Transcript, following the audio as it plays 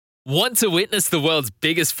Want to witness the world's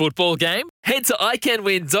biggest football game? Head to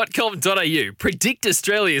iCanWin.com.au, predict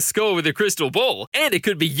Australia's score with a crystal ball, and it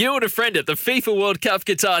could be you and a friend at the FIFA World Cup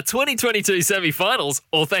Qatar 2022 semi-finals,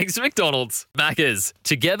 all thanks to McDonald's. Maccas,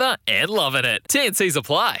 together and loving it. TNCs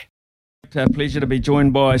apply. Pleasure to be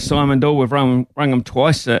joined by Simon Doull. We've rung him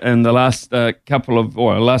twice in the last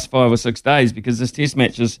last 5 or 6 days because this test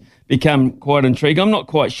match has become quite intriguing. I'm not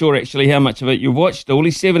quite sure actually how much of it you've watched, Doull.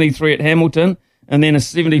 He's 73 at Hamilton and then a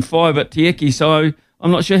 75 at Te Eke, so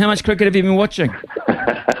I'm not sure how much cricket have you been watching?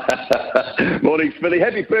 Morning, Smithy.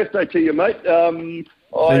 Happy birthday to you, mate.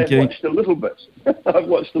 Thank you. Watched a little bit. I've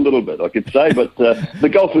watched a little bit, I could say, but the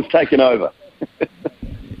golf has taken over.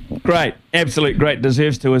 Great, absolute great,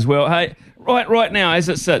 deserves to as well. Hey, right now as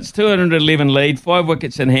it sits, 211 lead, 5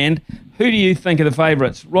 wickets in hand. Who do you think are the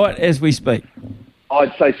favourites right as we speak?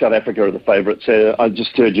 I'd say South Africa are the favourites. I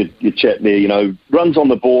just heard your chat there. You know, runs on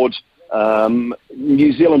the board.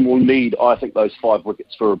 New Zealand will need, I think, those 5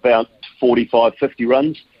 wickets for about 45, 50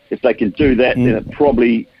 runs. If they can do that, then it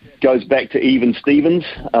probably goes back to even Stevens.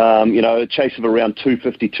 A chase of around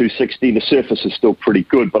 250, 260. The surface is still pretty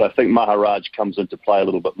good, but I think Maharaj comes into play a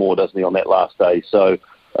little bit more, doesn't he, on that last day? So,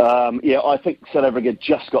 I think South Africa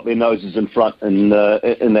just got their noses in front in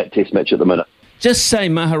that test match at the minute. Just say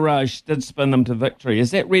Maharaj did spin them to victory.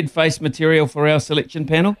 Is that red face material for our selection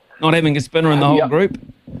panel? Not having a spinner in the whole group?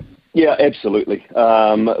 Yeah, absolutely. We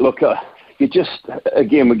go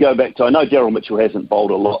back to, I know Daryl Mitchell hasn't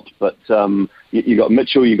bowled a lot, but you got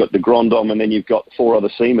Mitchell, you got de Grandhomme, and then you've got 4 other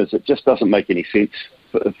seamers. It just doesn't make any sense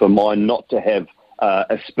for mine not to have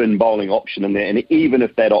a spin bowling option in there, and even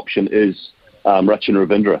if that option is Rachin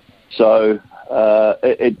Ravindra. So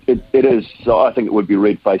it is. So I think it would be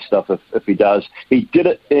red-face stuff if he does. He did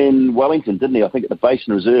it in Wellington, didn't he? I think at the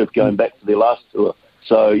Basin Reserve, going back to their last tour.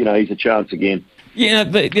 So, he's a chance again. Yeah,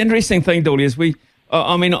 the interesting thing, Doull, is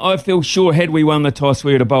I feel sure had we won the toss,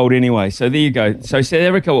 we would have bowled anyway. So there you go. So South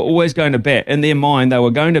Africa were always going to bat. In their mind, they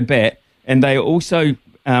were going to bat, and they also,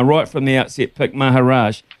 right from the outset, picked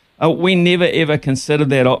Maharaj. We never, ever considered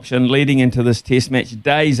that option leading into this test match,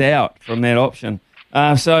 days out from that option.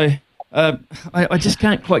 I just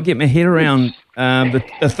can't quite get my head around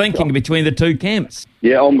the thinking between the two camps.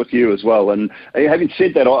 Yeah, I'm with you as well. And having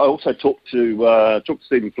said that, I also talked to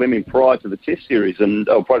Stephen Fleming prior to the test series, and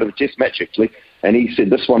prior to the test match actually, and he said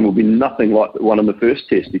this one will be nothing like the one in the first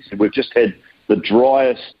test. He said we've just had the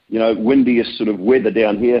driest, windiest sort of weather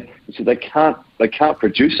down here. He said they can't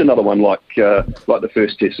produce another one like the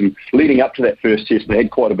first test. And leading up to that first test, they had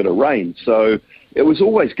quite a bit of rain, so it was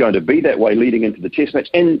always going to be that way leading into the test match.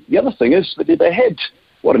 And the other thing is that they had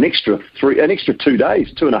an extra 2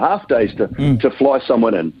 days, 2.5 days to fly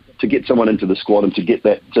someone in, to get someone into the squad and to get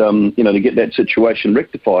that to get that situation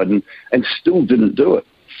rectified, and still didn't do it.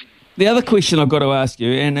 The other question I've got to ask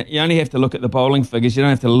you, and you only have to look at the bowling figures, you don't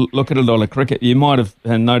have to look at a lot of cricket. You might have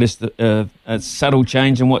noticed a subtle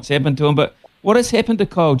change in what's happened to him, but what has happened to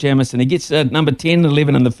Kyle Jamieson? He gets number 10,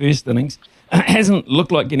 11 in the first innings, hasn't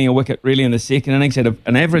looked like getting a wicket really in the second innings, had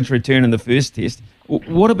an average return in the first test.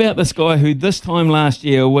 What about this guy who this time last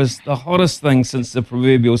year was the hottest thing since the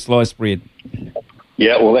proverbial sliced bread?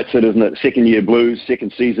 Yeah, well, that's it, isn't it? Second year blues,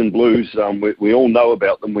 second season blues. We all know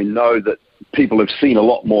about them. We know that people have seen a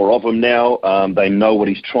lot more of him now. They know what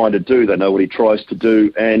he's trying to do. They know what he tries to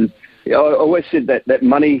do. And I always said that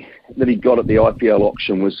money that he got at the IPL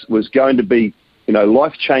auction was going to be,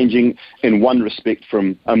 life-changing in one respect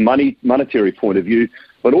from a monetary point of view,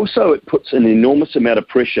 but also it puts an enormous amount of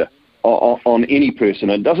pressure on any person.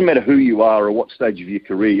 And it doesn't matter who you are or what stage of your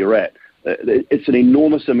career you're at. It's an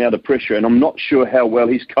enormous amount of pressure, and I'm not sure how well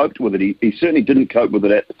he's coped with it. He certainly didn't cope with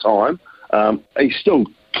it at the time. He's still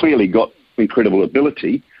clearly got incredible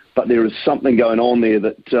ability, but there is something going on there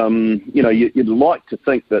that, you'd like to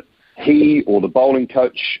think that he or the bowling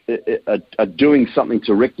coach are doing something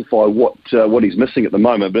to rectify what he's missing at the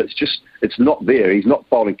moment, but it's not there. He's not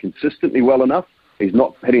bowling consistently well enough. He's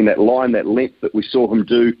not hitting that line, that length that we saw him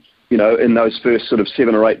do, in those first sort of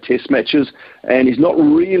 7 or 8 test matches, and he's not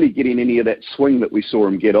really getting any of that swing that we saw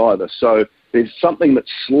him get either. So there's something that's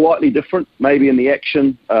slightly different, maybe in the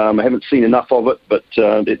action. I haven't seen enough of it, but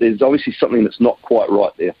there's obviously something that's not quite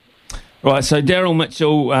right there. Right, so Daryl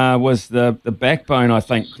Mitchell was the backbone, I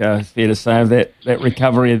think, fair to say, of that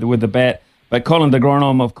recovery with the bat. But Colin de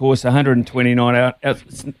Grandhomme, of course, 129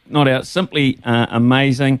 not out, simply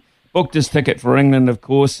amazing. Booked his ticket for England, of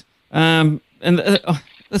course.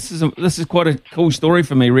 This is quite a cool story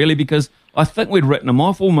for me, really, because I think we'd written him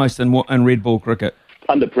off almost in red ball cricket.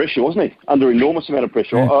 Under pressure, wasn't he? Under enormous amount of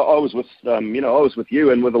pressure. Yeah. I was with, I was with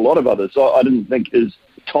you and with a lot of others. I didn't think his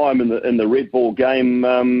time in the red ball game,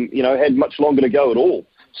 had much longer to go at all.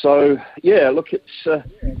 So, yeah, look,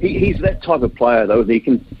 he's that type of player, though. He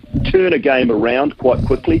can turn a game around quite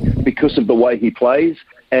quickly because of the way he plays,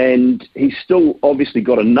 and he's still obviously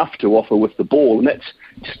got enough to offer with the ball. And that's,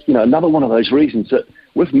 another one of those reasons that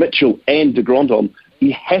with Mitchell and de Grandhomme,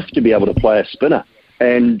 you have to be able to play a spinner.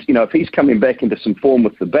 And, if he's coming back into some form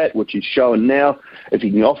with the bat, which he's showing now, if he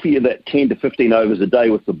can offer you that 10 to 15 overs a day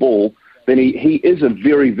with the ball, then he is a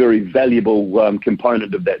very, very valuable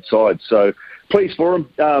component of that side. So, pleased for him.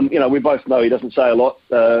 We both know he doesn't say a lot,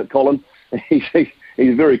 Colin. He's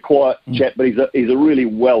a very quiet chap, but he's a really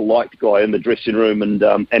well-liked guy in the dressing room, and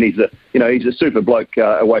he's a super bloke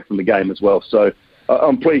away from the game as well. So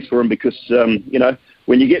I'm pleased for him because,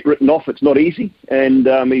 when you get written off, it's not easy, and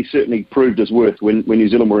he certainly proved his worth when New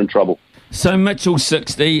Zealand were in trouble. So Mitchell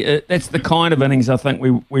 60, that's the kind of innings I think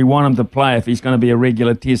we want him to play if he's going to be a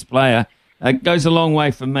regular Test player. It goes a long way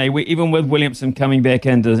for me, even with Williamson coming back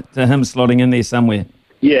in to him slotting in there somewhere.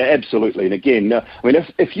 Yeah, absolutely. And again,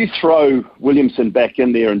 if you throw Williamson back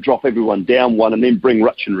in there and drop everyone down one and then bring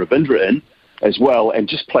Rachin Ravindra in as well and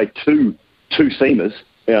just play two seamers,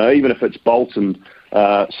 even if it's Bolt and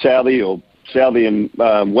Southey or Southey and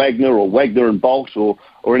Wagner or Wagner and Bolt or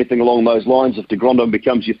anything along those lines, if de Grandhomme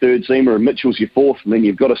becomes your third seamer and Mitchell's your fourth, and then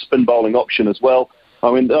you've got a spin bowling option as well.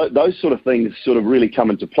 Those sort of things sort of really come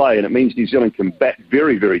into play, and it means New Zealand can bat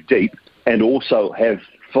very, very deep and also have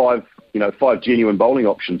five genuine bowling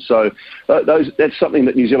options. So that's something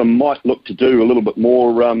that New Zealand might look to do a little bit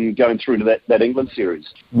more going through to that England series.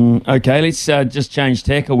 Okay, let's just change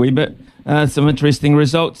tack a wee bit. Some interesting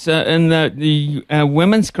results in the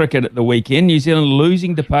women's cricket at the weekend. New Zealand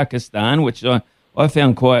losing to Pakistan, which I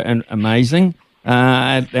found quite amazing.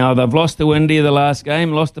 Now, they've lost to India the last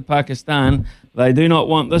game, lost to Pakistan. They do not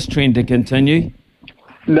want this trend to continue.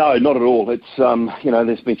 No, not at all. It's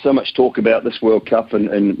there's been so much talk about this World Cup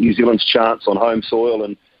and New Zealand's chance on home soil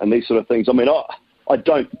and these sort of things. I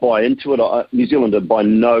don't buy into it. New Zealand are by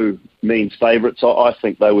no means favourites. I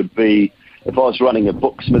think they would be, if I was running a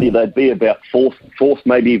book, Smithy, they'd be about fourth,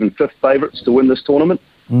 maybe even fifth favourites to win this tournament.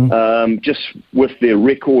 Just with their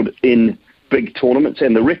record in big tournaments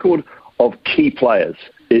and the record of key players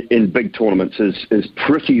in big tournaments is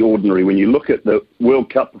pretty ordinary. When you look at the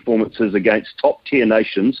World Cup performances against top-tier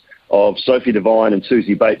nations of Sophie Devine and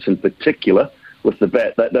Susie Bates in particular with the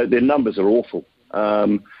bat, their numbers are awful.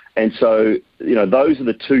 And so, those are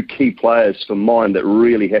the two key players for mine that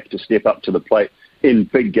really have to step up to the plate in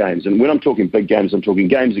big games. And when I'm talking big games, I'm talking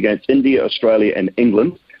games against India, Australia and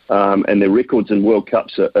England, and their records in World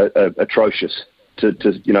Cups are atrocious.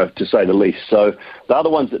 To say the least. So the other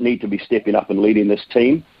ones that need to be stepping up and leading this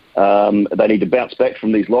team, they need to bounce back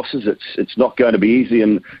from these losses. It's not going to be easy,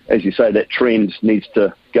 and as you say, that trend needs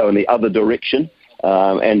to go in the other direction.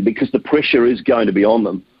 And because the pressure is going to be on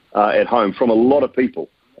them at home from a lot of people,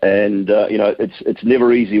 and it's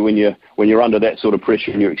never easy when you're under that sort of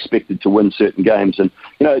pressure and you're expected to win certain games. And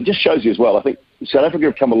it just shows you as well. I think South Africa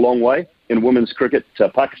have come a long way in women's cricket.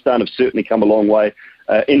 Pakistan have certainly come a long way.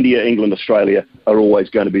 India, England, Australia are always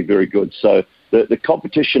going to be very good. So the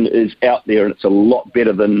competition is out there, and it's a lot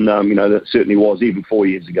better than it certainly was even 4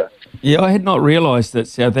 years ago. Yeah, I had not realised that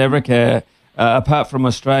South Africa, apart from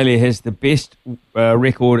Australia, has the best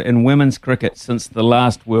record in women's cricket since the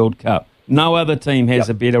last World Cup. No other team has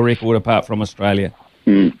a better record apart from Australia.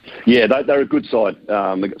 Yeah, they're a good side.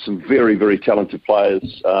 They've got some very, very talented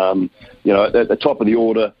players. At the top of the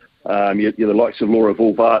order, you're the likes of Laura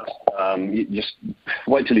Vulvart. You just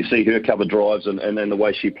wait till you see her cover drives and then the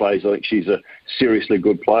way she plays. I think she's a seriously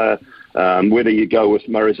good player. Whether you go with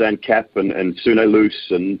Marizanne Kapp and Sune Luce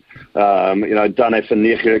and Dane van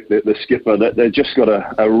Niekerk, the skipper, they've just got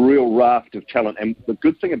a real raft of talent. And the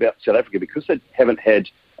good thing about South Africa, because they haven't had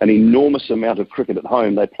an enormous amount of cricket at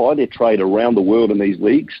home, they ply their trade around the world in these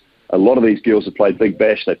leagues. A lot of these girls have played Big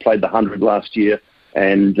Bash. They played the 100 last year,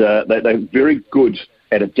 and they're very good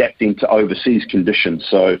at adapting to overseas conditions.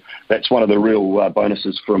 So that's one of the real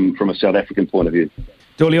bonuses from a South African point of view.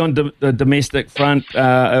 Dooley, on the domestic front,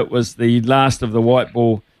 it was the last of the white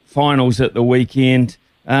ball finals at the weekend.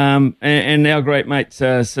 And our great mate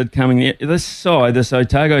Sid Cumming, this side, this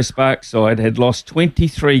Otago Sparks side, had lost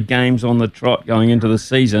 23 games on the trot going into the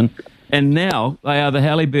season, and now they are the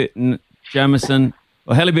Halliburton Johnston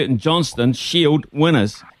Shield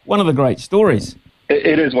winners. One of the great stories.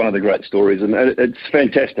 It is one of the great stories, and it's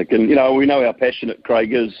fantastic. And we know how passionate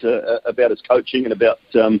Craig is about his coaching and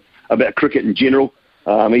about cricket in general.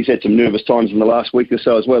 He's had some nervous times in the last week or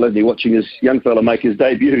so as well, isn't he, watching his young fella make his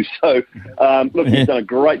debut. So, look, he's done a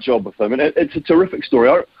great job with them. And it's a terrific story.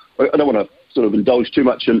 I don't want to sort of indulge too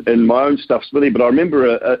much in my own stuff, Smithy, but I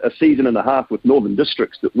remember a season and a half with Northern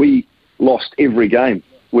Districts that we lost every game.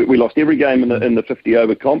 We lost every game in the 50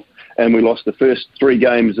 over comp, and we lost the first 3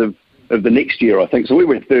 games of the next year, I think. So we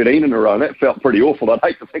went 13 in a row, and that felt pretty awful. I'd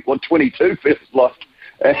hate to think what 22 feels like.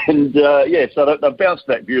 And so they've bounced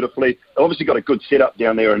back beautifully. They've obviously got a good setup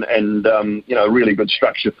down there, and really good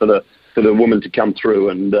structure for the women to come through.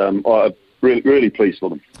 And I'm really pleased for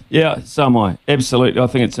them. Yeah, so am I. Absolutely. I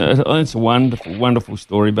think it's a wonderful, wonderful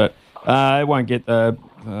story, but it won't get the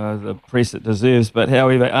press it deserves. But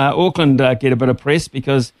however, Auckland get a bit of press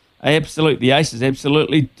because the Aces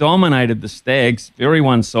absolutely dominated the Stags, very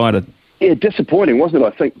one-sided. Yeah, disappointing, wasn't it?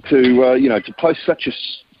 I think to post such a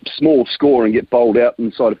small score and get bowled out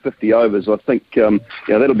inside of 50 overs. I think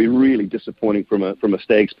that'll be really disappointing from a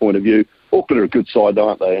Stags point of view. Auckland are a good side,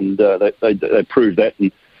 aren't they? And they proved that.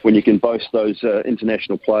 And when you can boast those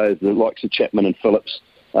international players, the likes of Chapman and Phillips,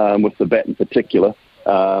 with the bat in particular,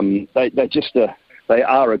 they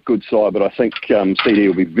are a good side. But I think CD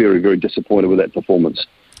will be very, very disappointed with that performance.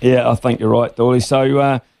 Yeah, I think you're right, Dawley.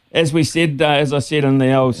 So as I said in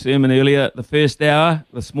the old sermon earlier, the first hour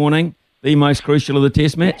this morning, the most crucial of the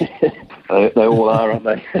Test match. They all are, aren't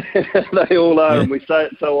they? They all are, yeah. And we say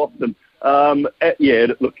it so often.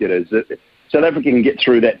 Look, it is. South Africa can get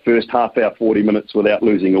through that first half hour, 40 minutes without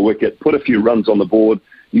losing a wicket, put a few runs on the board.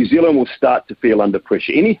 New Zealand will start to feel under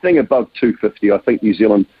pressure. Anything above 250, I think New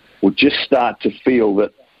Zealand will just start to feel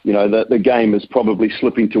that the game is probably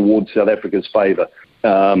slipping towards South Africa's favour.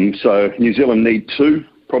 So New Zealand need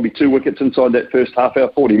probably 2 wickets inside that first half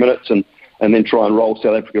hour, 40 minutes, and then try and roll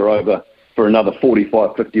South Africa over for another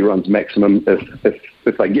 45, 50 runs maximum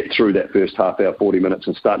if they get through that first half hour, 40 minutes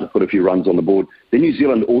and start to put a few runs on the board. Then New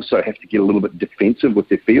Zealand also have to get a little bit defensive with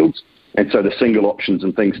their fields, and so the single options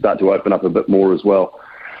and things start to open up a bit more as well.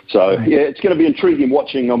 So, it's going to be intriguing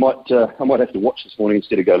watching. I might have to watch this morning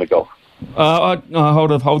instead of going to golf.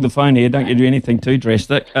 Hold the phone here. Don't you do anything too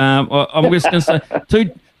drastic. I'm just going to say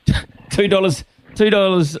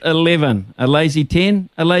 $2.11. A lazy 10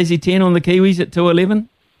 on the Kiwis at 2.11.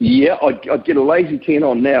 Yeah, I'd get a lazy 10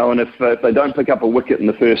 on now, and if they don't pick up a wicket in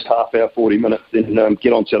the first half hour, 40 minutes, then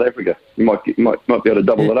get on South Africa. You might be able to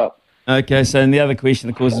double it up. Okay, so and the other question,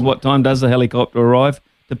 of course, is what time does the helicopter arrive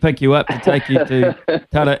to pick you up to take you to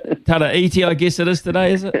Tahiti? I guess it is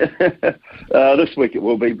today, is it? This week it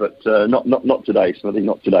will be, but not today, Smithy,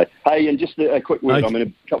 not today. Hey, and just a quick word. Okay. I mean,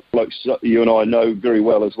 a couple of blokes you and I know very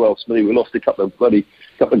well as well, Smithy. We lost a couple of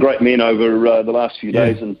great men over the last few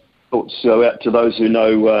days, and thoughts go out to those who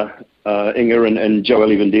know Inga and Joe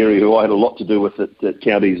Elivanderi, who I had a lot to do with at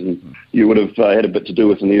Counties, and you would have had a bit to do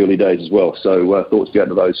with in the early days as well. So thoughts go out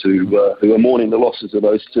to those who are mourning the losses of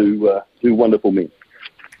those two wonderful men.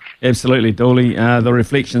 Absolutely, Dawley. The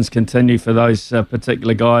reflections continue for those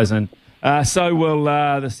particular guys, and so will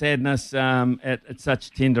the sadness at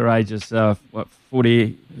such tender ages.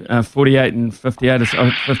 48 and 58,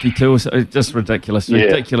 52, just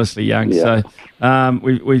ridiculously young. Yeah. So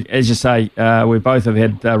we, as you say, we both have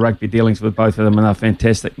had rugby dealings with both of them, and they're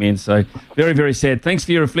fantastic men. So very, very sad. Thanks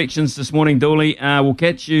for your reflections this morning, Dawley. We'll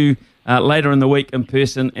catch you later in the week in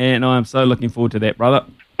person, and I am so looking forward to that, brother.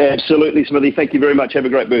 Absolutely, Smithy. Thank you very much. Have a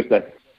great birthday.